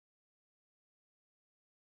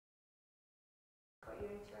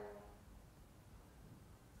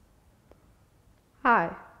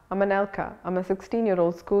Hi, I'm Anelka. I'm a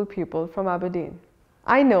 16-year-old school pupil from Aberdeen.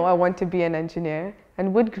 I know I want to be an engineer,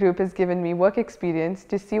 and NWED Group has given me work experience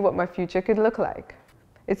to see what my future could look like.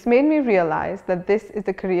 It's made me realize that this is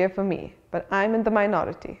the career for me, but I'm in the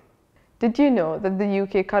minority. Did you know that the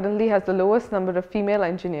UK currently has the lowest number of female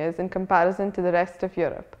engineers in comparison to the rest of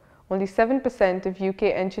Europe? Only 7% of UK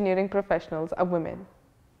engineering professionals are women.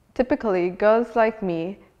 Typically, girls like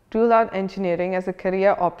me rule out engineering as a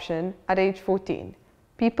career option at age 14.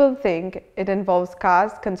 People think it involves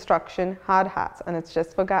cars, construction, hard hats, and it's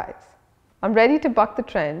just for guys. I'm ready to buck the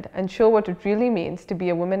trend and show what it really means to be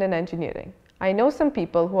a woman in engineering. I know some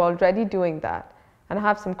people who are already doing that, and I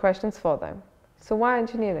have some questions for them. So why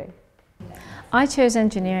engineering? I chose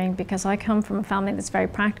engineering because I come from a family that's very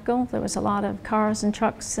practical. There was a lot of cars and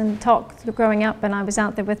trucks and talk growing up, and I was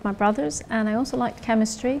out there with my brothers, and I also liked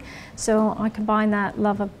chemistry, so I combined that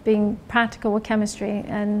love of being practical with chemistry,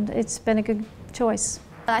 and it's been a good choice.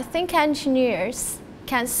 I think engineers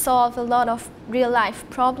can solve a lot of real-life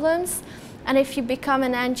problems, and if you become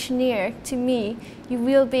an engineer, to me, you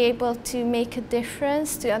will be able to make a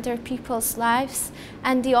difference to other people's lives,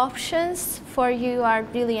 and the options for you are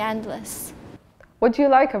really endless. What do you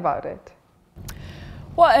like about it?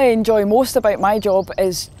 What I enjoy most about my job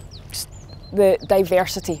is just the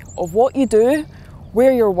diversity of what you do,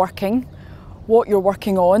 where you're working, what you're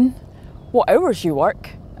working on, what hours you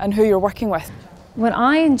work, and who you're working with. What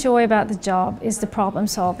I enjoy about the job is the problem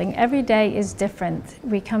solving. Every day is different.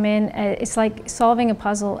 We come in, it's like solving a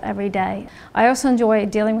puzzle every day. I also enjoy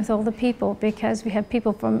dealing with all the people because we have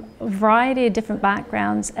people from a variety of different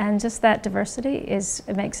backgrounds, and just that diversity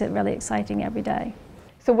it makes it really exciting every day.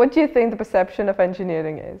 So what do you think the perception of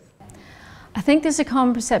engineering is? I think there's a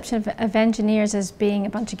common perception of engineers as being a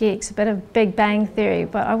bunch of geeks, a bit of Big Bang Theory,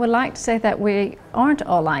 but I would like to say that we aren't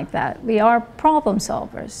all like that. We are problem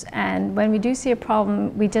solvers, and when we do see a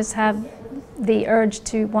problem, we just have the urge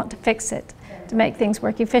to want to fix it, to make things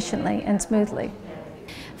work efficiently and smoothly.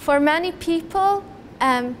 For many people,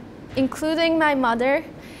 including my mother,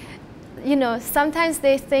 sometimes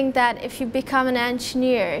they think that if you become an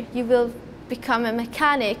engineer, you will become a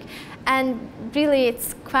mechanic. And really,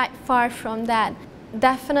 it's quite far from that.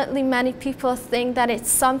 Definitely many people think that it's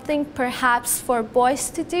something perhaps for boys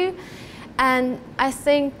to do, and I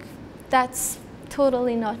think that's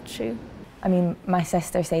totally not true. I mean, my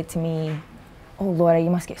sister said to me, "Oh Laura, you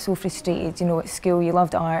must get so frustrated, at school you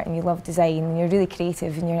loved art and you loved design and you're really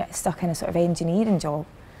creative and you're stuck in a sort of engineering job."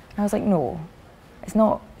 And I was like, no, it's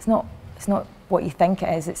not what you think it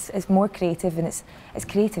is. It's more creative, and it's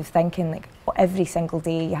creative thinking. Like every single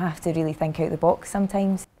day you have to really think out the box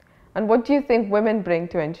sometimes. And what do you think women bring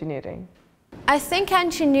to engineering? I think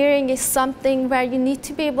engineering is something where you need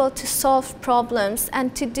to be able to solve problems,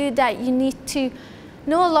 and to do that you need to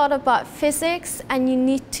know a lot about physics, and you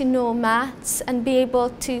need to know maths and be able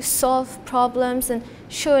to solve problems and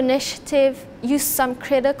show initiative, use some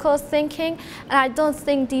critical thinking, and I don't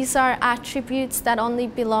think these are attributes that only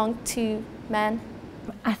belong to men.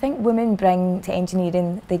 I think women bring to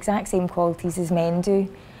engineering the exact same qualities as men do,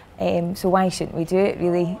 so why shouldn't we do it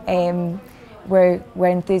really? We're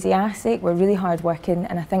enthusiastic, we're really hard working,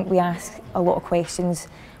 and I think we ask a lot of questions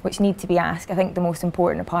which need to be asked. I think the most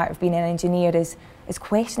important part of being an engineer is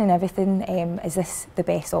questioning everything. Is this the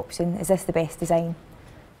best option? Is this the best design?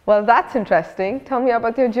 Well, that's interesting. Tell me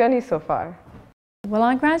about your journey so far. Well,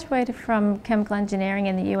 I graduated from chemical engineering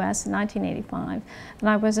in the US in 1985, and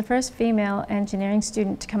I was the first female engineering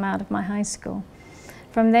student to come out of my high school.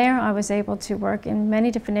 From there, I was able to work in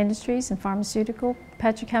many different industries, in pharmaceutical,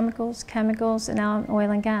 petrochemicals, chemicals, and now in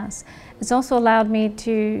oil and gas. It's also allowed me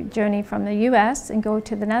to journey from the US and go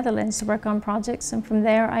to the Netherlands to work on projects, and from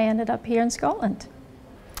there I ended up here in Scotland.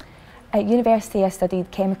 At university I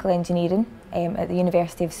studied chemical engineering at the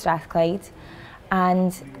University of Strathclyde,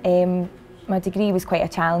 and my degree was quite a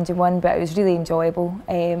challenging one, but it was really enjoyable.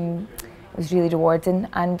 It was really rewarding,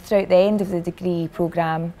 and throughout the end of the degree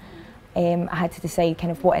programme I had to decide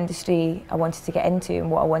kind of what industry I wanted to get into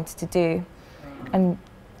and what I wanted to do. And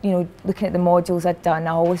looking at the modules I'd done,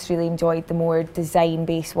 I always really enjoyed the more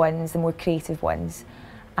design-based ones, the more creative ones.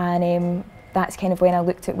 And that's kind of when I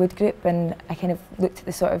looked at NWED Group, and I kind of looked at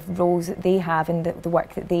the sort of roles that they have and the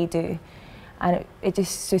work that they do. And it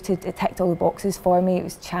just suited, it ticked all the boxes for me. It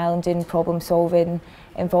was challenging, problem solving,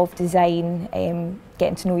 involved design,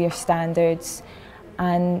 getting to know your standards.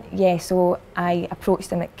 And yeah, so I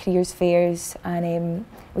approached them at careers fairs and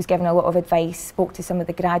was given a lot of advice, spoke to some of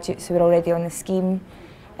the graduates who were already on the scheme,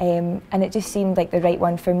 and it just seemed like the right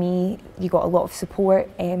one for me. You got a lot of support,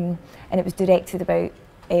 and it was directed about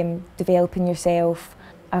developing yourself.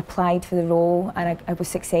 applied for the role and I was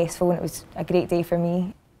successful, and it was a great day for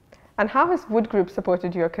me. And how has Wood Group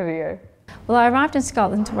supported your career? Well, I arrived in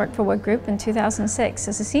Scotland to work for Wood Group in 2006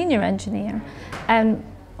 as a senior engineer, and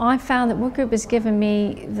I found that Wood Group has given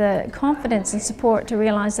me the confidence and support to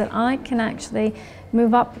realise that I can actually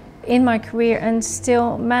move up in my career and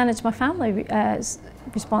still manage my family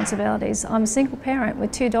responsibilities. I'm a single parent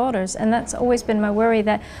with 2 daughters, and that's always been my worry,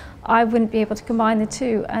 that I wouldn't be able to combine the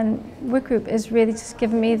two, and Wood Group has really just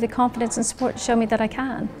given me the confidence and support to show me that I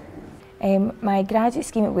can. My graduate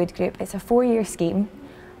scheme at Wood Group, it's a 4-year scheme,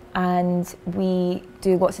 and we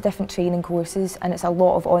do lots of different training courses, and it's a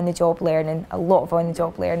lot of on-the-job learning,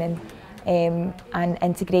 and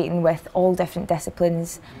integrating with all different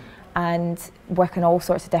disciplines and working all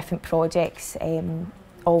sorts of different projects,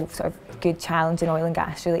 all sort of good challenging oil and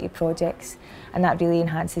gas related projects, and that really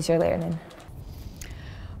enhances your learning.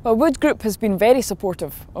 Well, Wood Group has been very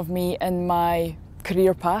supportive of me in my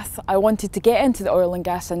career path. I wanted to get into the oil and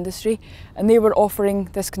gas industry, and they were offering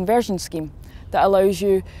this conversion scheme that allows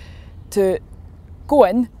you to go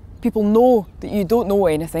in, people know that you don't know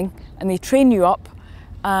anything, and they train you up.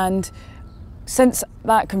 And since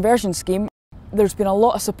that conversion scheme, there's been a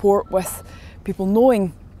lot of support with people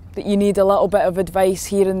knowing that you need a little bit of advice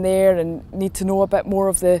here and there and need to know a bit more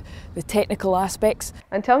of the technical aspects.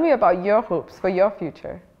 And tell me about your hopes for your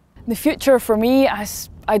future. The future for me,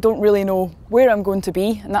 I don't really know where I'm going to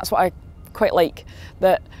be, and that's what I quite like.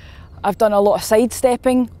 That I've done a lot of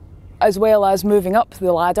sidestepping as well as moving up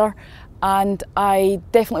the ladder, and I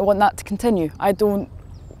definitely want that to continue. I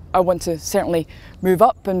want to certainly move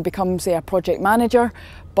up and become, say, a project manager,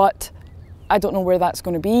 but I don't know where that's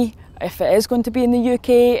going to be. If it is going to be in the UK,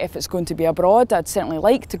 if it's going to be abroad, I'd certainly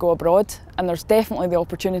like to go abroad, and there's definitely the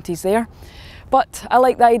opportunities there. But I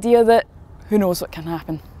like the idea that who knows what can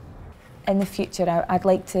happen. In the future, I'd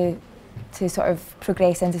like to sort of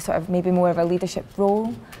progress into sort of maybe more of a leadership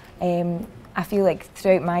role. I feel like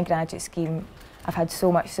throughout my graduate scheme, I've had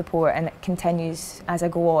so much support, and it continues as I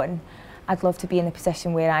go on. I'd love to be in a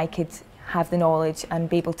position where I could have the knowledge and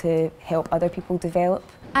be able to help other people develop.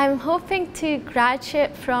 I'm hoping to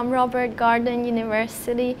graduate from Robert Gordon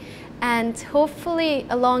University and hopefully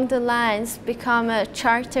along the lines become a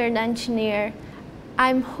chartered engineer.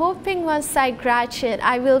 I'm hoping once I graduate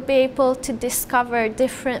I will be able to discover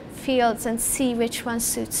different fields and see which one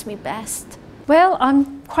suits me best. Well,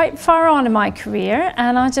 I'm quite far on in my career,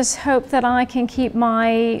 and I just hope that I can keep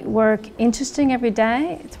my work interesting every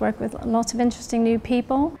day, to work with lots of interesting new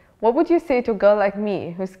people. What would you say to a girl like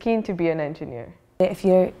me who's keen to be an engineer? If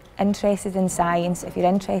you're interested in science, if you're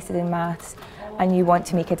interested in maths, and you want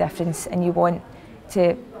to make a difference and you want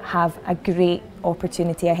to have a great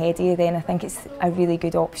opportunity ahead of you, then I think it's a really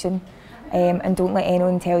good option. And don't let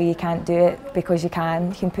anyone tell you can't do it, because you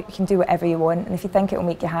can. You can do whatever you want, and if you think it will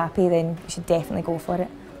make you happy, then you should definitely go for it.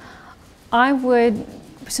 I would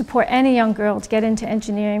support any young girl to get into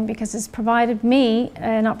engineering, because it's provided me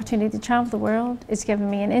an opportunity to travel the world. It's given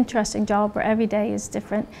me an interesting job where every day is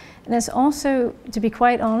different, and it's also, to be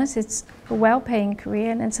quite honest, it's a well-paying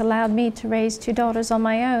career, and it's allowed me to raise 2 daughters on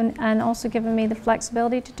my own, and also given me the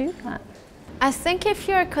flexibility to do that. I think if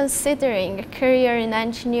you're considering a career in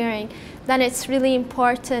engineering, then it's really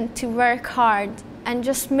important to work hard and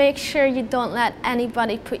just make sure you don't let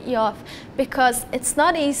anybody put you off, because it's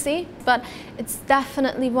not easy, but it's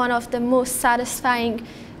definitely one of the most satisfying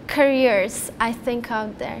careers I think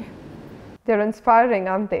out there. They're inspiring,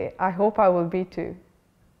 aren't they? I hope I will be too.